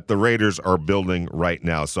team that the Raiders are building right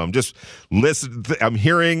now. So I'm just I'm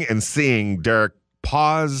hearing and seeing Derek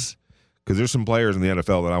pause because there's some players in the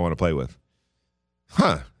NFL that I want to play with.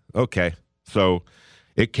 Okay. So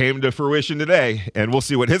it came to fruition today, and we'll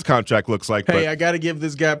see what his contract looks like. Hey, I got to give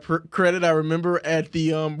this guy credit. I remember at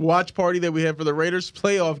the watch party that we had for the Raiders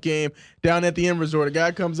playoff game down at the M Resort, a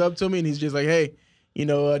guy comes up to me, and he's just like, hey, you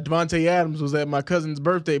know, Davante Adams was at my cousin's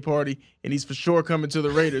birthday party, and he's for sure coming to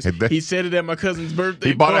the Raiders. He said it at my cousin's birthday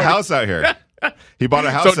He bought party. a house out here. He bought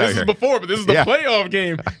a house out here. So this is before, but this is the playoff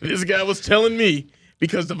game. This guy was telling me,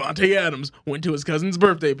 because Davante Adams went to his cousin's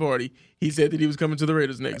birthday party, he said that he was coming to the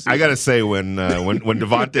Raiders next season. I gotta say, when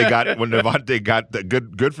Davante got the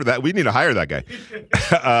good for that, we need to hire that guy.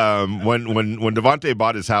 When Davante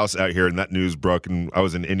bought his house out here and that news broke, and I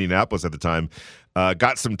was in Indianapolis at the time,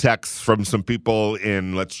 got some texts from some people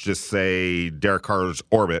in, let's just say, Derek Carr's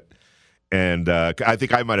orbit. And I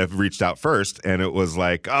think I might have reached out first, and it was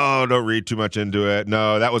like, oh, don't read too much into it.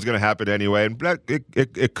 No, that was going to happen anyway, and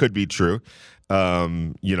it could be true.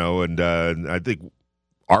 You know, and I think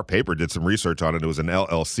our paper did some research on it. It was an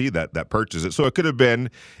LLC that purchased it, so it could have been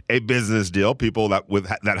a business deal. People that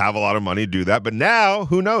have a lot of money do that. But now,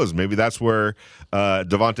 who knows? Maybe that's where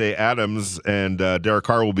Davante Adams and Derek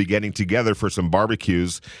Carr will be getting together for some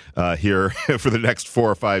barbecues here for the next 4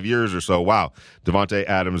 or 5 years or so. Wow, Davante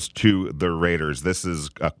Adams to the Raiders.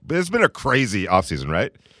 It's been a crazy offseason,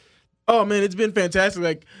 right? Oh man, it's been fantastic.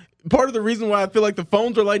 Like, part of the reason why I feel like the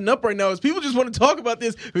phones are lighting up right now is people just want to talk about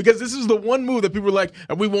this because this is the one move that people are like,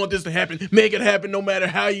 we want this to happen. Make it happen no matter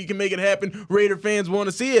how you can make it happen. Raider fans want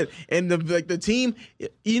to see it. And the team,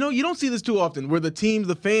 you know, you don't see this too often where the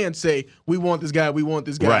fans say, we want this guy, we want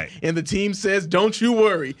this guy. Right. And the team says, don't you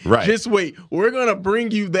worry. Right. Just wait. We're going to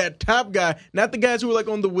bring you that top guy, not the guys who are like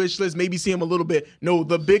on the wish list, maybe see him a little bit. No,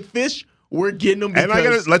 the big fish, we're getting them. And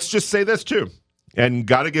let's just say this too. And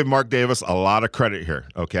got to give Mark Davis a lot of credit here,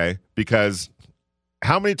 okay? Because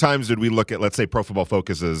how many times did we look at, let's say, Pro Football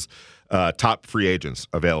Focus's top free agents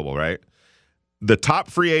available, right? The top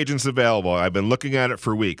free agents available, I've been looking at it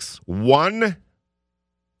for weeks. One,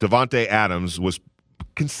 Davante Adams was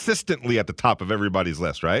consistently at the top of everybody's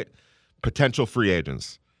list, right? Potential free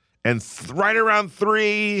agents. And right around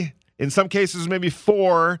 3, in some cases maybe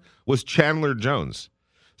 4, was Chandler Jones.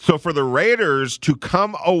 So for the Raiders to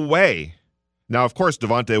come away, now of course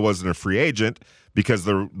Davante wasn't a free agent because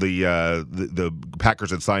the Packers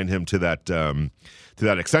had signed him to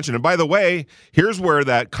that extension. And by the way, here's where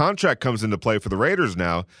that contract comes into play for the Raiders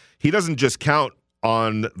now. He doesn't just count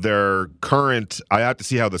on their current, I have to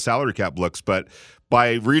see how the salary cap looks, but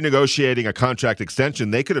by renegotiating a contract extension,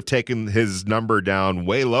 they could have taken his number down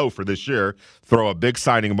way low for this year, throw a big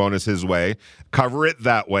signing bonus his way, cover it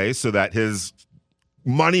that way so that his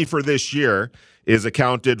money for this year is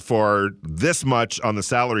accounted for this much on the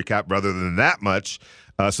salary cap rather than that much,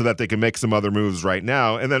 so that they can make some other moves right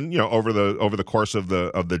now, and then over the course of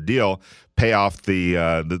the deal, pay off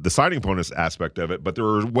the signing bonus aspect of it. But there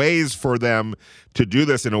were ways for them to do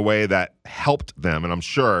this in a way that helped them, and I'm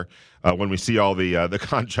sure when we see all the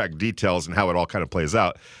contract details and how it all kind of plays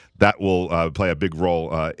out, that will play a big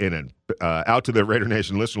role in it. Out to the Raider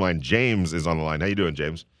Nation listener line, James is on the line. How you doing,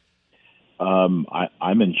 James?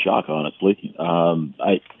 I'm in shock, honestly.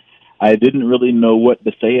 I didn't really know what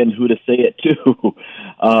to say and who to say it to.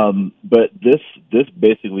 But this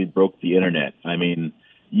basically broke the internet. I mean,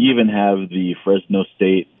 you even have the Fresno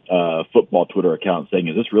State football Twitter account saying,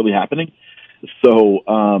 "Is this really happening?" So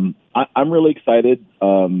I'm really excited.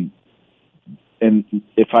 And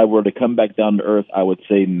if I were to come back down to earth, I would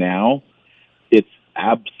say now it's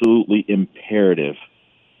absolutely imperative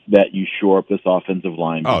that you shore up this offensive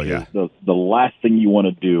line. Oh, yeah. The last thing you want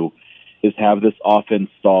to do is have this offense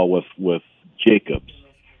stall with Jacobs,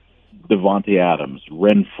 Davante Adams,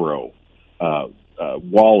 Renfro,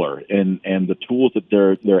 Waller, and the tools that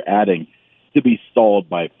they're adding to be stalled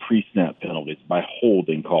by pre-snap penalties, by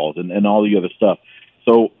holding calls, and all the other stuff.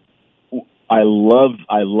 So I love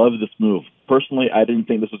this move. Personally, I didn't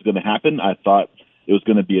think this was going to happen. I thought it was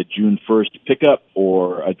going to be a June 1st pickup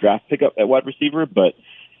or a draft pickup at wide receiver. But,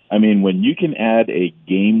 I mean, when you can add a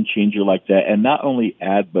game changer like that, and not only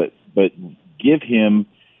add but give him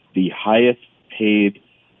the highest paid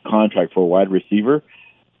contract for a wide receiver,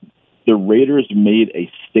 the Raiders made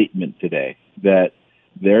a statement today that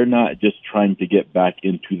they're not just trying to get back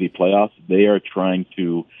into the playoffs. They are trying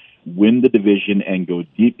to win the division and go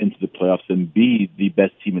deep into the playoffs and be the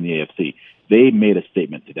best team in the AFC. They made a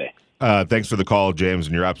statement today. Thanks for the call, James,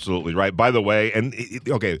 and you're absolutely right. By the way, and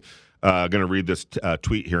okay, going to read this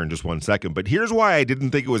tweet here in just 1 second, but here's why I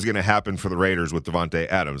didn't think it was going to happen for the Raiders with Davante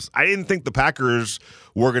Adams. I didn't think the Packers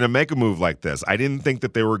were going to make a move like this. I didn't think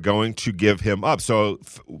that they were going to give him up. So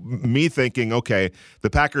me thinking, okay, the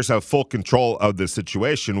Packers have full control of this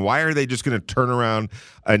situation. Why are they just going to turn around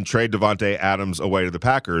and trade Davante Adams away to the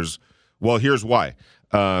Packers? Well, here's why.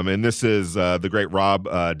 And this is the great Rob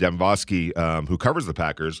Demboski, who covers the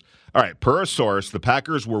Packers. All right, per a source, the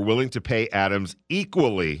Packers were willing to pay Adams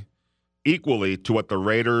equally to what the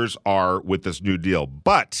Raiders are with this new deal.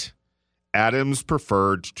 But Adams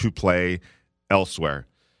preferred to play elsewhere.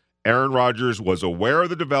 Aaron Rodgers was aware of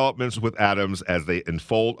the developments with Adams as they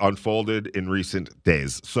unfolded in recent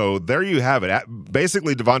days. So there you have it.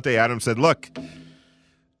 Basically, Davante Adams said, look,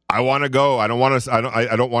 I want to go. I don't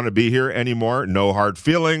want to be here anymore. No hard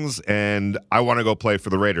feelings, and I want to go play for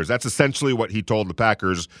the Raiders. That's essentially what he told the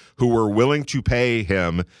Packers, who were willing to pay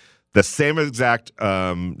him the same exact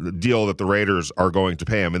deal that the Raiders are going to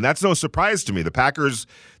pay him. And that's no surprise to me. The Packers,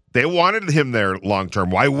 they wanted him there long term.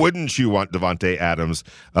 Why wouldn't you want Davante Adams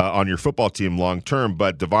on your football team long term?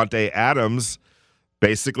 But Davante Adams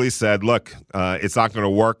basically said, "Look, it's not going to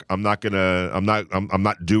work. I'm not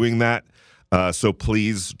doing that. So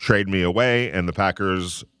please trade me away." And the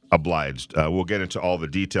Packers obliged. We'll get into all the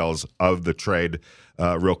details of the trade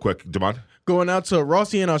real quick. Damon? Going out to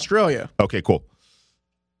Rossi in Australia. Okay, cool.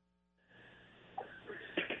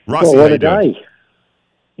 Rossi, well, what a how you doing? day.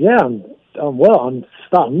 Yeah, I'm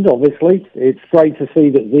stunned, obviously. It's great to see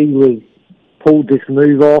that Z was pulled this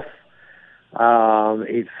move off.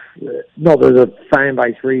 It's not that the fan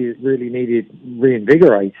base really needed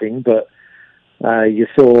reinvigorating, but you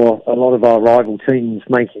saw a lot of our rival teams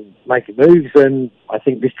making moves, and I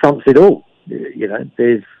think this trumps it all. You know,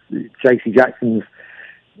 there's J.C. Jackson's,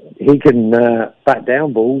 he can bat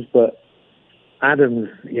down balls, but Adams,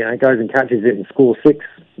 goes and catches it and scores six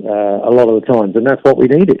a lot of the times, and that's what we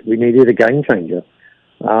needed. We needed a game changer.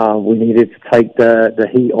 We needed to take the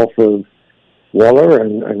heat off of Waller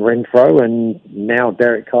and Renfro, and now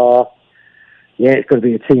Derek Carr. Yeah, it's going to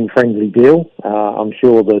be a team-friendly deal. I'm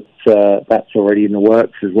sure that that's already in the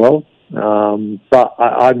works as well. But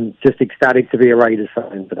I'm just ecstatic to be a Raiders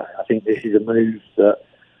fan today. I think this is a move that,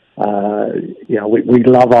 we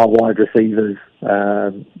love our wide receivers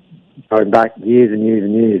going back years and years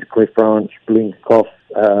and years. Cliff Branch, Blinkoff,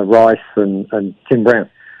 Rice, and Tim Brown.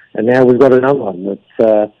 And now we've got another one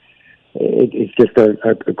that it's just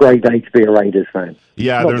a great day to be a Raiders fan.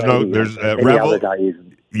 Yeah, there's any other day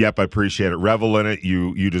isn't. Yep, I appreciate it. Revel in it.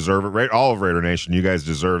 You deserve it. All of Raider Nation, you guys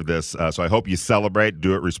deserve this. So I hope you celebrate.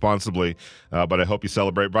 Do it responsibly, but I hope you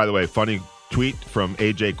celebrate. By the way, funny tweet from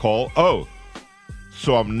AJ Cole. Oh,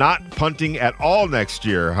 so I'm not punting at all next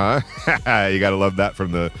year, huh? You got to love that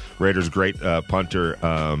from the Raiders' great punter.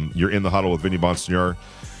 You're in the huddle with Vinny Bonsignor.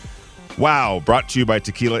 Wow, brought to you by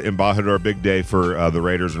Tequila Embajador. Big day for the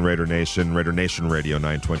Raiders and Raider Nation. Raider Nation Radio,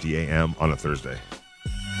 9:20 a.m. on a Thursday.